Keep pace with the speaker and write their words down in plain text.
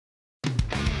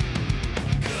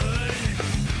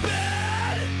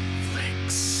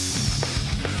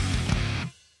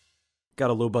Got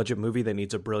a low-budget movie that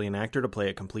needs a brilliant actor to play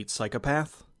a complete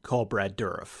psychopath? Call Brad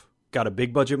Dourif. Got a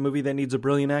big-budget movie that needs a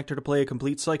brilliant actor to play a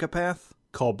complete psychopath?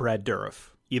 Call Brad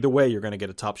Dourif. Either way, you're going to get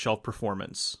a top-shelf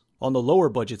performance. On the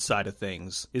lower-budget side of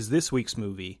things is this week's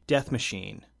movie, Death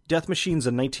Machine. Death Machine's a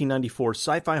 1994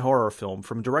 sci-fi horror film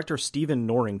from director Stephen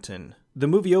Norrington. The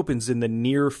movie opens in the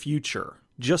near future.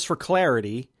 Just for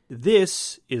clarity,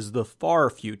 this is the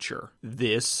far future.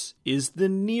 This is the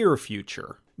near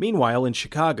future. Meanwhile, in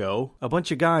Chicago, a bunch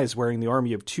of guys wearing the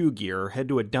Army of Two gear head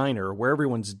to a diner where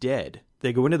everyone's dead.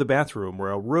 They go into the bathroom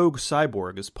where a rogue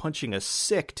cyborg is punching a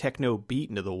sick techno beat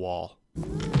into the wall.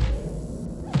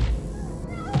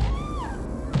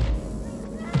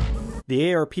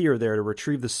 The ARP are there to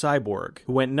retrieve the cyborg,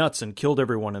 who went nuts and killed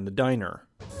everyone in the diner.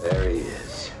 There he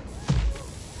is.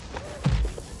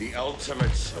 The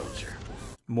ultimate soldier.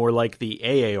 More like the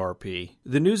AARP.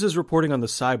 The news is reporting on the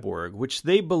cyborg, which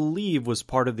they believe was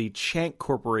part of the Chank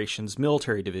Corporation's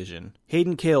military division.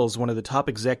 Hayden Kale is one of the top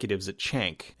executives at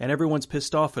Chank, and everyone's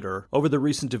pissed off at her over the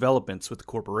recent developments with the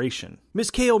corporation. Miss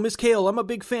Kale, I'm a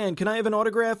big fan. Can I have an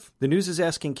autograph? The news is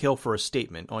asking Kale for a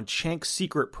statement on Chank's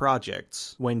secret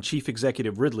projects when Chief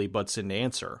Executive Ridley butts in to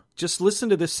answer. Just listen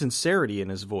to this sincerity in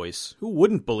his voice. Who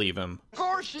wouldn't believe him? Of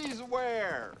course she's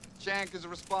aware. Chank is a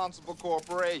responsible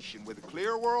corporation with a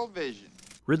clear world vision.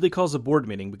 Ridley calls a board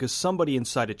meeting because somebody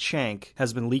inside of Chank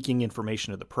has been leaking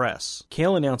information to the press.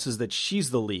 Kale announces that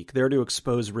she's the leak, there to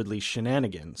expose Ridley's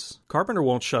shenanigans. Carpenter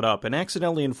won't shut up and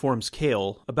accidentally informs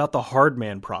Kale about the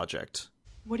Hardman project.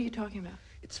 What are you talking about?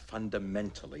 It's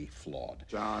fundamentally flawed.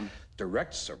 John.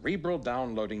 Direct cerebral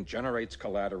downloading generates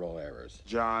collateral errors.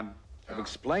 John. I've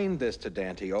explained this to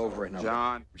Dante over and over.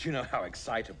 John. You know how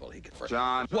excitable he gets.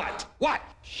 John. What?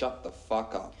 Shut the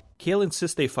fuck up. Kale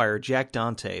insists they fire Jack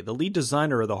Dante, the lead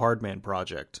designer of the Hardman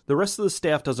project. The rest of the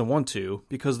staff doesn't want to,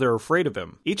 because they're afraid of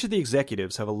him. Each of the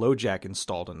executives have a LoJack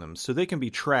installed in them, so they can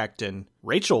be tracked and...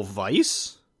 Rachel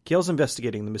Weisz? Kale's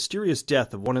investigating the mysterious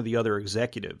death of one of the other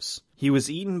executives. He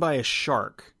was eaten by a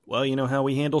shark. Well, you know how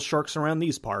we handle sharks around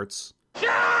these parts.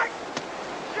 Shark!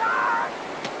 Shark!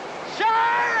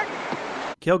 Shark!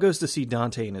 Kale goes to see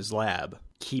Dante in his lab.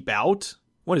 Keep out?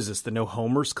 What is this, the No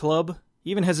Homers Club? He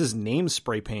even has his name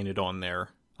spray painted on there.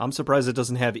 I'm surprised it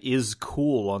doesn't have "is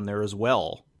cool" on there as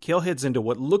well. Kale heads into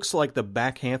what looks like the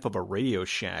back half of a Radio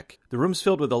Shack. The room's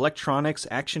filled with electronics,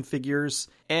 action figures,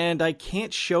 and I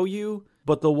can't show you,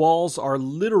 but the walls are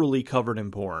literally covered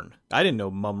in porn. I didn't know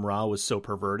Mum Ra was so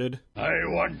perverted. I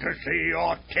want to see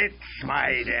your tits,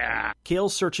 my dear.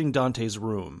 Kale's searching Dante's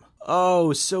room.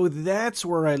 Oh, so that's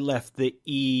where I left the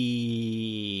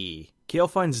E. Kale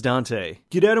finds Dante.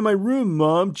 Get out of my room,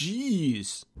 Mom.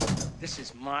 Jeez. This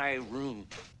is my room.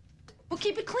 Well,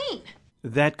 keep it clean.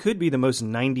 That could be the most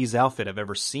 90s outfit I've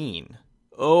ever seen.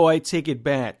 Oh, I take it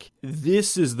back.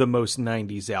 This is the most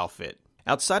 90s outfit.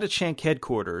 Outside of Chank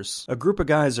headquarters, a group of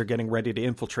guys are getting ready to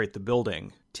infiltrate the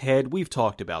building. Ted, we've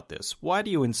talked about this. Why do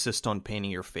you insist on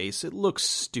painting your face? It looks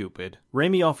stupid.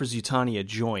 Raimi offers Yutani a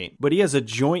joint, but he has a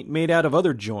joint made out of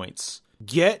other joints.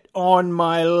 Get on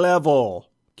my level!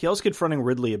 Kale's confronting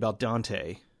Ridley about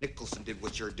Dante. Nicholson did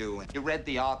what you're doing. You read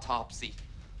the autopsy.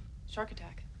 Shark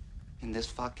attack. In this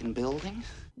fucking building?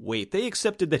 Wait, they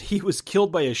accepted that he was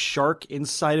killed by a shark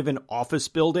inside of an office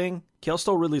building? Kale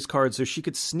stole Ridley's card so she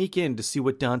could sneak in to see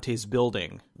what Dante's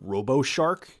building.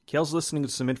 Robo-shark? Kale's listening to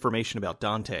some information about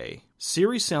Dante.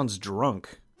 Siri sounds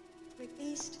drunk.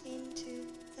 Released into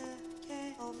the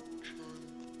care of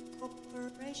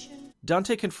corporation.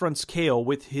 Dante confronts Kale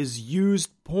with his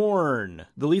used porn.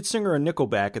 The lead singer of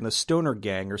Nickelback and the Stoner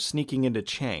Gang are sneaking into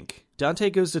Chank. Dante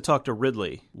goes to talk to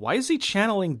Ridley. Why is he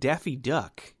channeling Daffy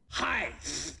Duck? Hi,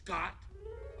 Scott.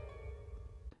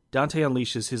 Dante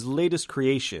unleashes his latest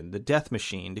creation, the Death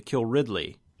Machine, to kill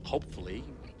Ridley. Hopefully,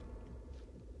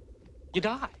 you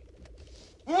die.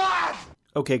 What?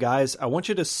 Okay, guys, I want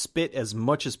you to spit as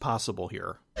much as possible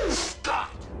here. Scott,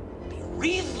 be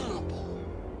reasonable.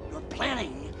 You're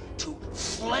planning to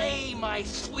slay my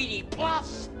sweetie.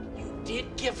 Plus, you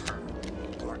did give her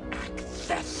your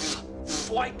access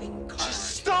swiping card. She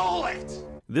stole it!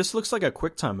 This looks like a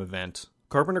QuickTime event.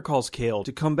 Carpenter calls Kale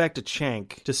to come back to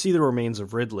Chank to see the remains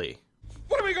of Ridley.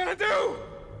 What are we gonna do?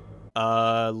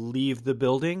 Leave the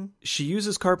building? She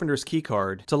uses Carpenter's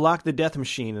keycard to lock the Death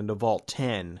Machine into Vault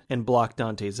 10 and block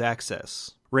Dante's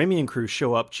access. Raimi and crew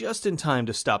show up just in time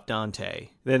to stop Dante.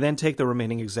 They then take the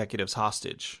remaining executives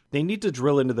hostage. They need to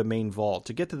drill into the main vault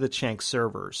to get to the Chank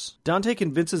servers. Dante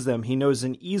convinces them he knows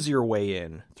an easier way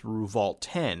in, through Vault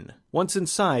 10. Once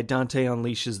inside, Dante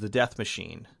unleashes the Death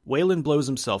Machine. Waylon blows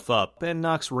himself up and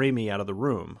knocks Raimi out of the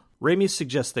room. Raimi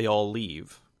suggests they all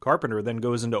leave. Carpenter then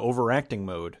goes into overacting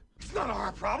mode. It's not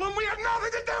our problem. We have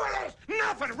nothing to do with this.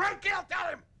 Nothing. Right, Gil? Tell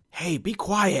him. Hey, be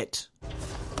quiet.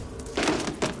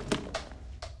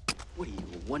 What are you,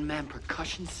 a one-man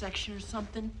percussion section or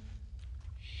something?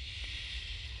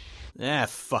 Ah,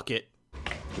 fuck it.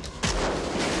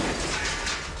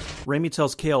 Raimi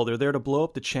tells Kale they're there to blow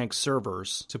up the Chank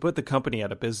servers to put the company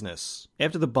out of business.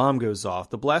 After the bomb goes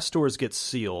off, the blast doors get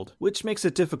sealed, which makes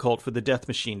it difficult for the Death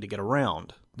Machine to get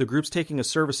around. The group's taking a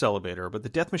service elevator, but the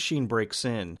Death Machine breaks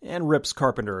in and rips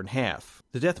Carpenter in half.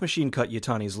 The Death Machine cut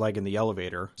Yutani's leg in the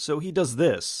elevator, so he does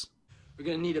this. We're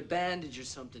gonna need a bandage or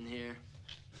something here.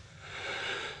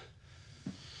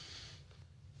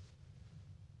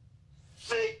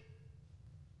 See?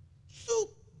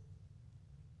 Soup.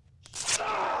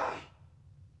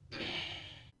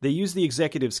 They use the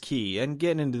executive's key and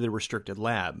get into the restricted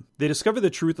lab. They discover the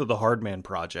truth of the Hardman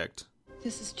project.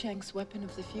 This is Chank's weapon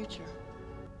of the future.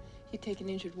 He'd take an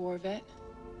injured war vet,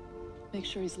 make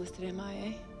sure he's listed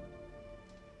MIA,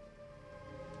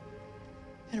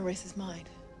 and erase his mind.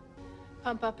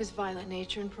 Pump up his violent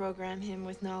nature and program him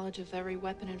with knowledge of every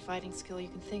weapon and fighting skill you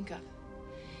can think of.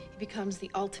 He becomes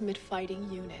the ultimate fighting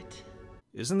unit.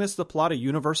 Isn't this the plot of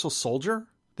Universal Soldier?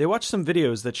 They watch some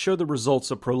videos that show the results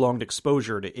of prolonged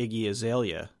exposure to Iggy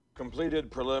Azalea.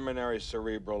 Completed preliminary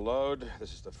cerebral load.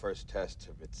 This is the first test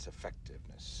of its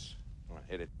effectiveness. I'm gonna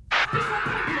hit it.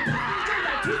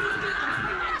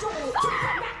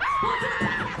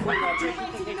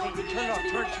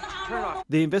 Turn off.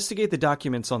 They investigate the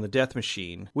documents on the Death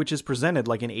Machine, which is presented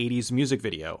like an 80s music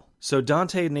video. So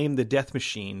Dante named the Death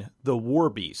Machine the War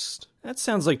Beast. That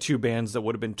sounds like two bands that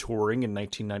would have been touring in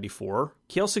 1994.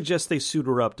 Kale suggests they suit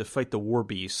her up to fight the War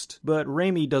Beast, but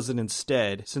Raimi does it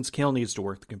instead, since Kale needs to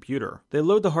work the computer. They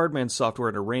load the Hardman software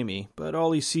into Raimi, but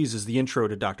all he sees is the intro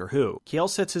to Doctor Who. Kale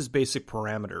sets his basic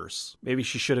parameters. Maybe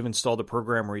she should have installed a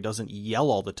program where he doesn't yell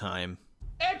all the time.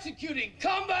 Executing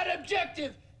combat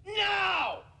objective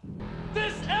now!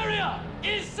 This area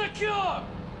is secure!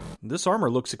 This armor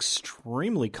looks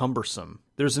extremely cumbersome.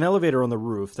 There's an elevator on the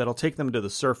roof that'll take them to the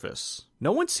surface.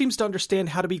 No one seems to understand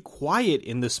how to be quiet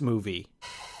in this movie.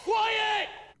 Quiet!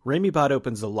 Raimi Bot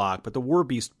opens the lock, but the War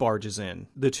Beast barges in.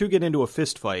 The two get into a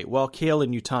fistfight while Kale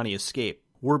and Yutani escape.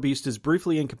 War Beast is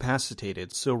briefly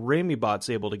incapacitated, so Raimi Bot's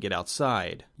able to get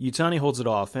outside. Yutani holds it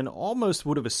off and almost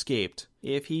would have escaped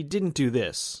if he didn't do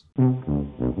this.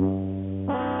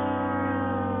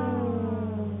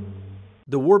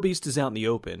 The War Beast is out in the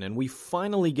open, and we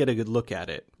finally get a good look at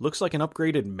it. Looks like an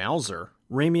upgraded Mauser.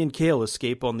 Raimi and Kale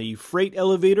escape on the freight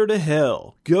elevator to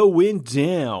hell. Going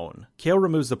down. Kale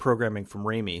removes the programming from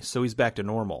Raimi, so he's back to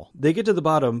normal. They get to the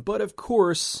bottom, but of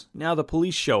course, now the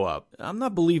police show up. I'm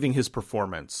not believing his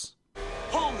performance.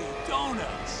 Holy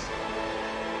donuts!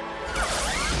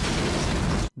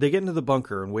 They get into the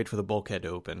bunker and wait for the bulkhead to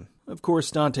open. Of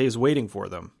course, Dante is waiting for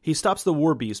them. He stops the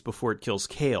War Beast before it kills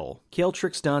Kale. Kale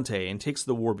tricks Dante and takes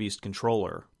the War Beast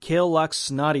controller. Kale locks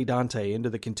snotty Dante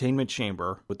into the containment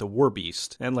chamber with the War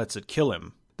Beast and lets it kill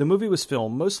him. The movie was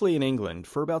filmed mostly in England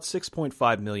for about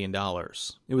 $6.5 million.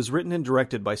 It was written and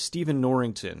directed by Stephen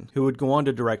Norrington, who would go on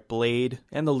to direct Blade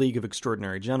and The League of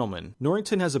Extraordinary Gentlemen.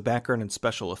 Norrington has a background in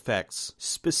special effects,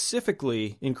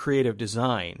 specifically in creative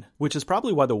design, which is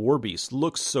probably why the War Beast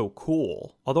looks so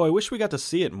cool. Although I wish we got to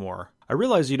see it more. I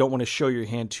realize you don't want to show your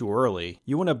hand too early.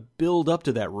 You want to build up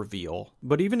to that reveal.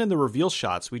 But even in the reveal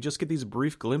shots, we just get these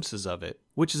brief glimpses of it,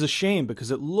 which is a shame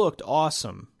because it looked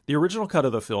awesome. The original cut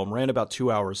of the film ran about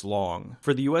 2 hours long.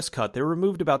 For the US cut, they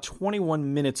removed about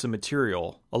 21 minutes of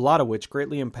material, a lot of which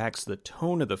greatly impacts the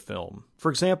tone of the film. For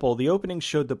example, the opening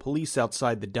showed the police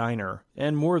outside the diner,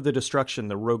 and more of the destruction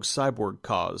the rogue cyborg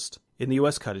caused. In the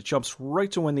US cut, it jumps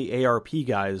right to when the ARP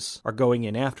guys are going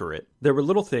in after it. There were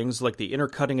little things like the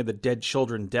intercutting of the dead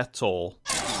children death toll,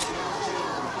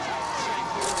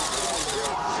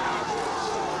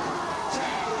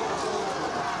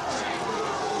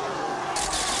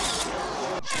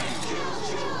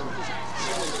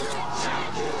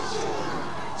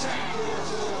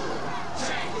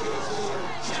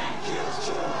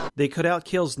 They cut out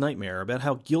Kale's nightmare about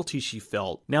how guilty she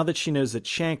felt now that she knows that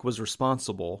Chank was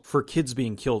responsible for kids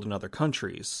being killed in other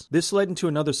countries. This led into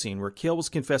another scene where Kale was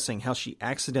confessing how she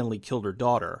accidentally killed her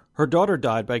daughter. Her daughter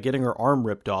died by getting her arm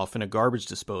ripped off in a garbage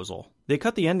disposal. They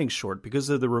cut the ending short because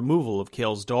of the removal of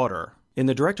Kale's daughter. In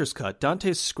the director's cut,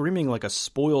 Dante's screaming like a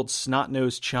spoiled,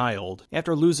 snot-nosed child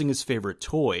after losing his favorite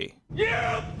toy. You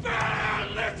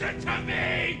better listen to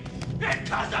me,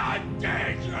 because I'm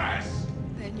dangerous!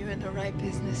 Then you're in the right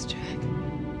business, Jack.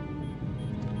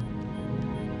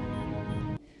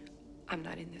 I'm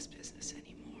not in this business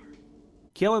anymore.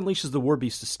 Kale unleashes the war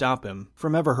beast to stop him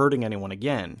from ever hurting anyone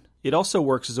again. It also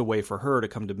works as a way for her to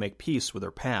come to make peace with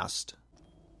her past.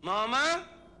 Mama?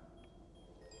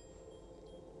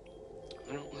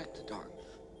 I don't like the dark.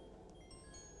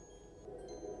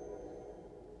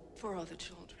 For all the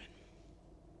children.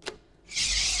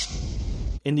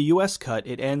 In the US cut,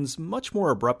 it ends much more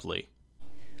abruptly.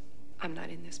 I'm not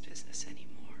in this business anymore.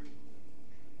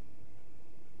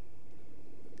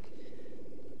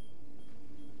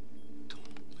 Don't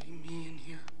leave me in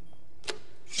here.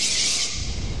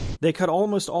 They cut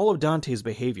almost all of Dante's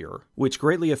behavior, which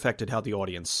greatly affected how the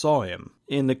audience saw him.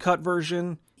 In the cut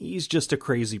version, he's just a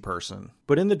crazy person.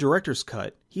 But in the director's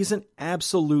cut, he's an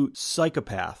absolute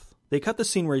psychopath. They cut the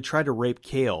scene where he tried to rape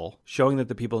Kale, showing that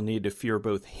the people needed to fear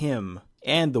both him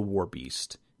and the war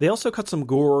beast. They also cut some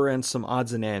gore and some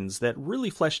odds and ends that really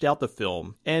fleshed out the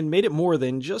film and made it more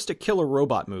than just a killer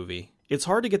robot movie. It's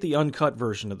hard to get the uncut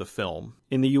version of the film.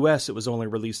 In the US, it was only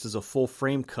released as a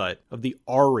full-frame cut of the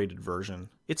R-rated version.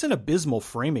 It's an abysmal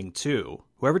framing, too.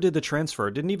 Whoever did the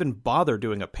transfer didn't even bother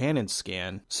doing a pan and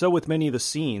scan, so with many of the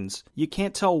scenes, you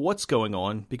can't tell what's going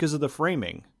on because of the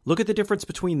framing. Look at the difference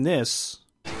between this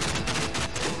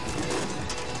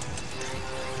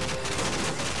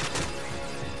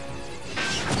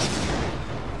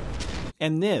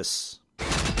and this.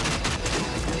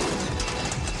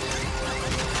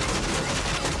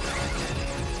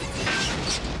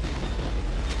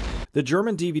 The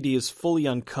German DVD is fully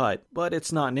uncut, but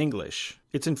it's not in English.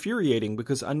 It's infuriating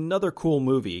because another cool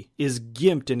movie is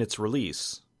gimped in its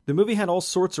release. The movie had all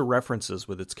sorts of references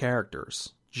with its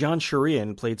characters. John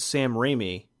Sherian played Sam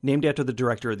Raimi, named after the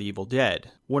director of The Evil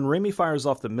Dead. When Raimi fires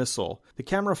off the missile, the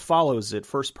camera follows it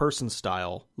first-person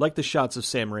style, like the shots of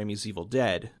Sam Raimi's Evil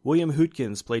Dead. William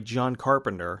Hootkins played John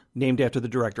Carpenter, named after the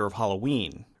director of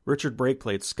Halloween. Richard Brake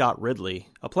played Scott Ridley,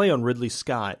 a play on Ridley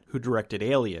Scott, who directed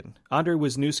Alien. Andrzej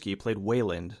Wisniewski played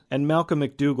Wayland, and Malcolm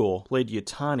McDougall played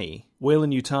Yutani.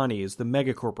 Weyland-Yutani is the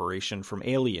megacorporation from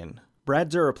Alien. Brad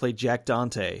Dourif played Jack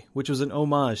Dante, which was an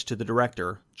homage to the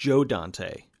director, Joe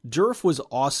Dante. Dourif was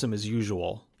awesome as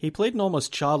usual. He played an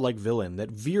almost childlike villain that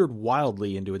veered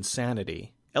wildly into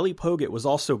insanity. Ellie Poget was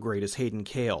also great as Hayden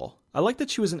Kale. I like that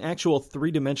she was an actual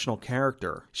three-dimensional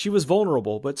character. She was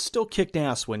vulnerable, but still kicked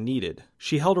ass when needed.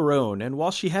 She held her own, and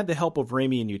while she had the help of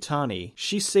Raimi and Yutani,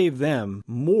 she saved them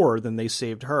more than they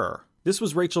saved her. This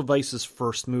was Rachel Weisz's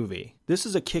first movie. This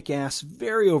is a kick-ass,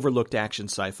 very overlooked action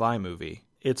sci-fi movie.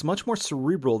 It's much more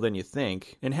cerebral than you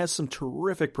think, and has some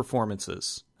terrific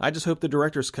performances. I just hope the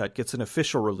director's cut gets an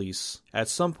official release at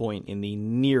some point in the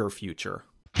near future.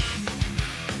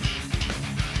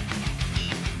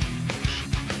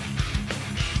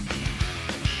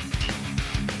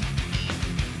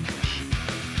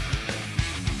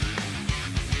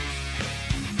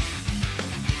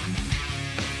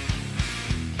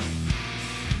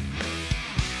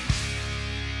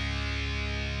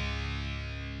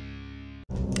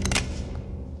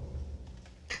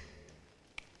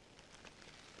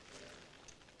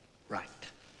 Right.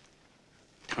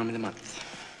 Time of the month.